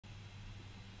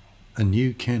A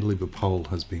new cantilever pole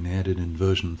has been added in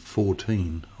version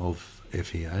 14 of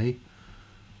FEA,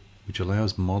 which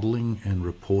allows modelling and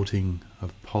reporting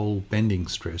of pole bending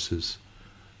stresses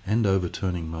and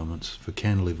overturning moments for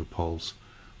cantilever poles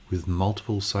with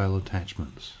multiple sail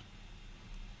attachments.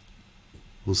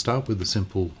 We'll start with the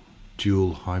simple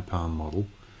dual high palm model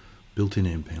built in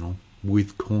MPanel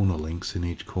with corner links in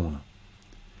each corner.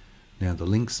 Now the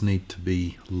links need to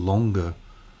be longer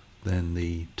than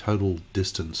the total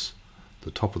distance the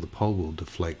top of the pole will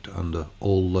deflect under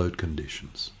all load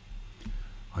conditions.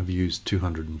 I've used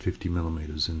 250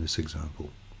 millimeters in this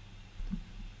example.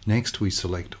 Next we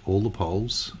select all the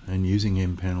poles, and using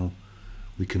MPanel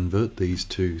we convert these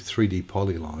to 3D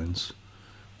polylines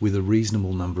with a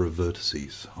reasonable number of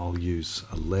vertices. I'll use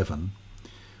 11.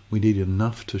 We need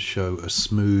enough to show a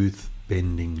smooth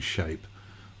bending shape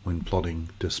when plotting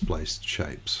displaced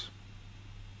shapes.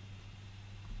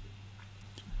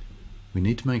 We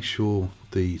need to make sure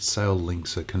the sail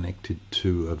links are connected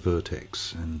to a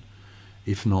vertex, and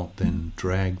if not, then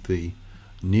drag the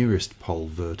nearest pole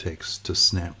vertex to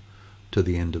snap to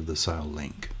the end of the sail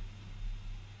link.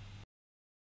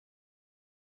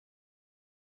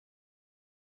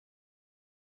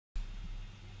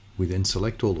 We then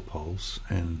select all the poles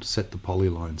and set the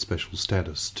polyline special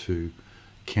status to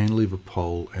cantilever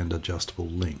pole and adjustable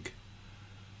link,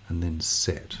 and then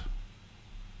set.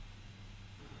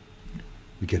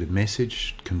 We get a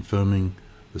message confirming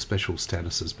the special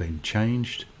status has been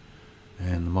changed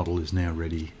and the model is now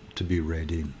ready to be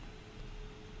read in.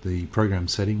 The program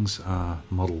settings are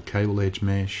model cable edge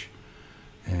mesh,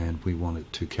 and we want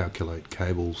it to calculate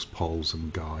cables, poles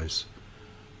and guys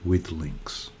with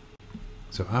links.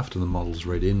 So after the model's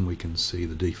read in, we can see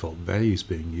the default values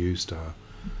being used are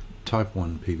type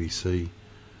 1 PVC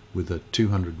with a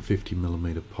 250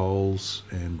 millimeter poles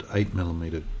and 8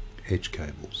 millimeter edge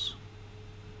cables.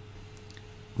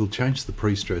 We'll change the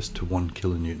pre-stress to 1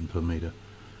 kilonewton per meter,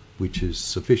 which is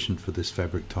sufficient for this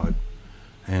fabric type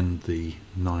and the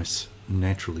nice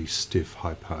naturally stiff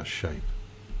high pass shape.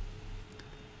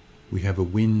 We have a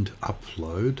wind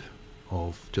upload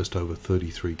of just over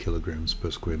 33 kilograms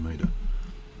per square meter.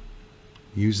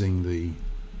 Using the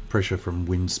pressure from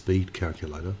wind speed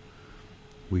calculator,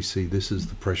 we see this is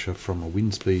the pressure from a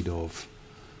wind speed of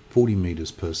 40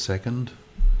 meters per second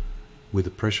with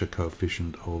a pressure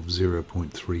coefficient of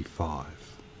 0.35.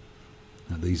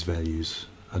 Now these values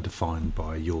are defined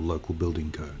by your local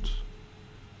building codes.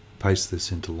 Paste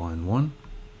this into line 1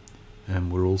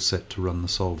 and we're all set to run the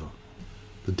solver.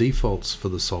 The defaults for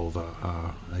the solver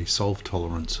are a solve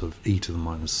tolerance of e to the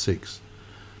minus 6,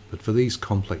 but for these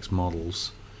complex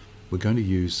models we're going to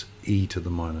use e to the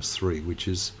minus 3, which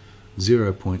is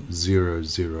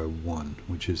 0.001,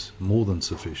 which is more than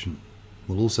sufficient.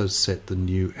 We'll also set the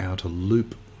new outer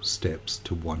loop steps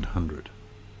to 100.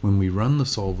 When we run the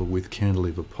solver with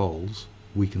cantilever poles,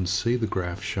 we can see the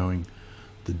graph showing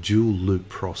the dual loop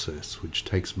process, which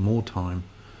takes more time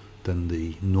than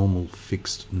the normal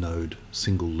fixed node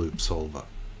single loop solver.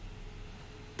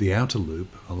 The outer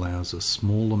loop allows a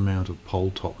small amount of pole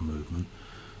top movement,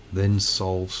 then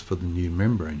solves for the new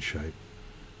membrane shape,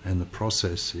 and the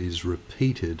process is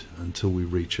repeated until we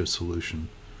reach a solution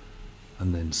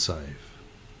and then save.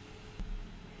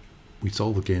 We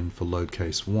solve again for load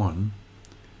case 1,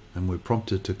 and we're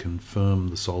prompted to confirm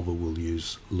the solver will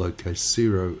use load case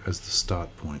 0 as the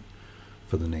start point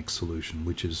for the next solution,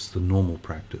 which is the normal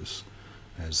practice,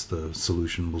 as the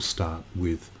solution will start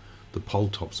with the pole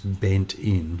tops bent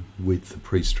in with the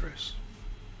pre-stress.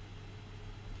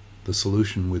 The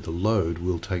solution with the load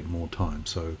will take more time,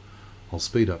 so I'll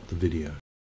speed up the video.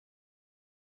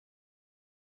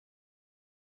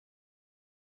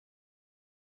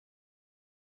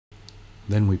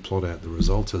 Then we plot out the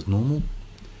results as normal,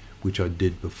 which I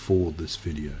did before this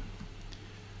video.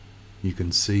 You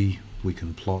can see we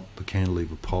can plot the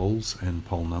cantilever poles and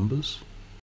pole numbers.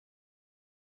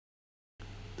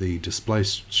 The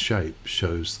displaced shape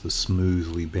shows the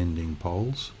smoothly bending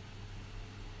poles.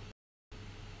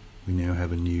 We now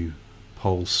have a new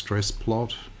pole stress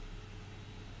plot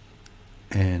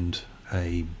and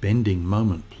a bending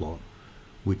moment plot,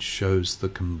 which shows the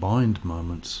combined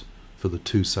moments for the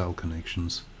two sail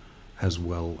connections as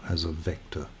well as a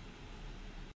vector.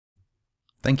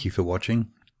 Thank you for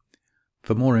watching.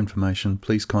 For more information,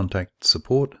 please contact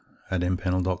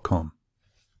support@mpanel.com.